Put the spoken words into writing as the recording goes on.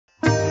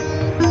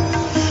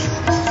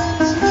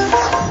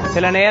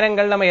சில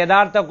நேரங்கள் நம்ம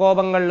யதார்த்த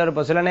கோபங்கள்ல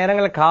இருப்போம். சில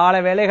நேரங்கள் கால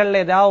வேளைகள்ல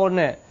ஏதாவது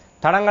ஒண்ணு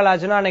தடங்கள்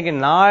ஆச்சுன்னா அன்னைக்கு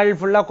நாள்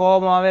ஃபுல்லா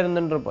கோபமாவே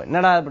இருந்துட்டு இருப்போம்.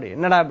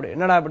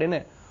 என்னடா அப்படின்னு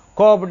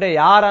கோபப்பட்டு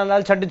யாரா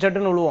இருந்தாலும் சட்டு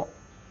சட்டுன்னு விழுவோம்.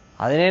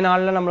 அதே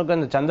நாள்ல நம்மளுக்கு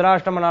அந்த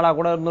சந்திராஷ்டம நாளா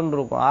கூட இருந்துட்டு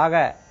இருக்கும்.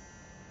 ஆக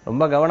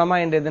ரொம்ப கவனமா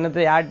இன்றைய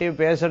தினத்தை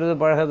யார்ட்டையும் பேசுறது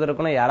பழகிறது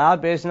இருக்கணும்.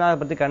 யாராவது பேசினா அதை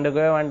பத்தி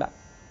கண்டுக்கவே வேண்டாம்.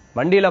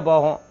 வண்டியில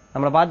போகும்,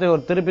 நம்மளை பார்த்து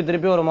ஒரு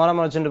திருப்பி ஒரு முறை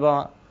வச்சுட்டு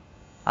போவான்,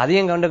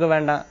 அதையும் கண்டுக்க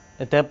வேண்டாம்.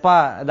 தப்பா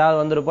ஏதாவது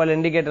வந்திருப்போம், இல்லை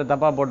இண்டிகேட்டர்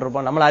தப்பா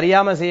போட்டிருப்போம், நம்மளை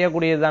அறியாம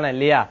செய்யக்கூடியது தானே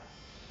இல்லையா?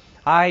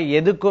 ஆக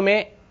எதுக்குமே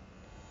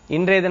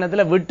இன்றைய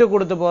தினத்துல விட்டு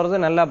கொடுத்து போறது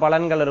நல்ல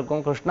பலன்கள்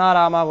இருக்கும். கிருஷ்ணா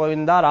ராமா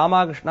கோவிந்தா,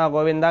 ராமாகிருஷ்ணா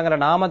கோவிந்தாங்கிற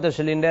நாமத்தை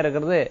சொல்லிகிட்டே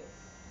இருக்கிறது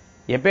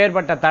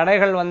எப்பேற்பட்ட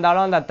தடைகள்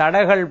வந்தாலும் அந்த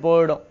தடைகள்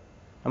போயிடும்.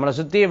 நம்மளை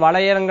சுத்தி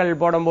வளையங்கள்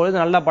போடும்போது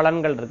நல்ல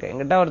பலன்கள் இருக்கு.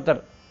 என்கிட்ட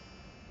ஒருத்தர்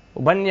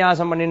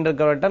உபன்யாசம் பண்ணிட்டு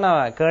இருக்கிறவர்கிட்ட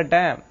நான்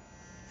கேட்டேன்,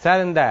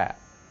 சார் இந்த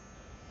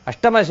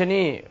அஷ்டம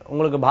சனி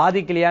உங்களுக்கு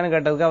பாதிக்கலையான்னு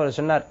கேட்டதுக்கு அவர்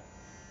சொன்னார்,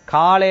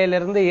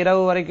 காலையிலிருந்து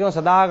இரவு வரைக்கும்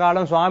சதா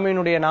காலம்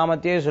சுவாமியினுடைய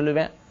நாமத்தையே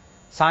சொல்லுவேன்.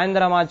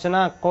 சாயந்தரம்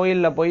ஆச்சுன்னா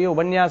கோயில்ல போய்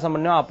உபன்யாசம்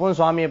பண்ணுவேன், அப்பவும்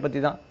சுவாமியை பத்தி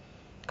தான்.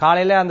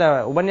 காலையில அந்த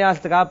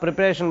உபன்யாசத்துக்காக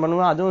ப்ரிப்பரேஷன்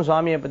பண்ணுவேன், அதுவும்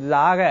சுவாமியை பத்தி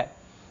தான். ஆக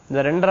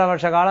இந்த 2.5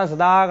 வருஷ காலம்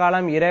சதா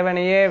காலம்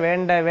இறைவனையே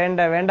வேண்ட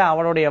வேண்ட வேண்ட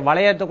அவளுடைய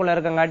வளையத்துக்குள்ள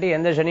இருக்கங்காட்டி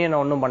எந்த சனியை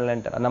நான் ஒன்றும்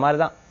பண்ணலன்ட்டு. அந்த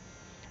மாதிரிதான்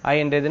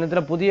இன்றைய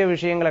தினத்துல புதிய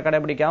விஷயங்களை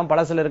கடைபிடிக்காம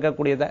பழசுல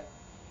இருக்கக்கூடியதை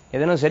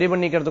எதனும் சரி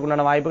பண்ணிக்கிறதுக்கு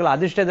உண்டான வாய்ப்புகள்.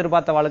 அதிர்ஷ்ட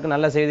எதிர்பார்த்த வாழ்க்கை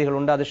நல்ல செய்திகள்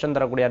உண்டு. அதிர்ஷ்டம்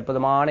தரக்கூடிய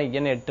அற்புதமான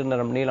எண் 8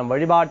 நிறம் நீளம்.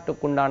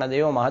 வழிபாட்டுக்குண்டான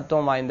தெய்வம்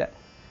மகத்துவம் வாய்ந்த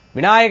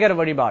விநாயகர்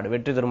வழிபாடு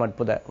வெற்றி தரும்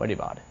அற்புத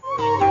வழிபாடு.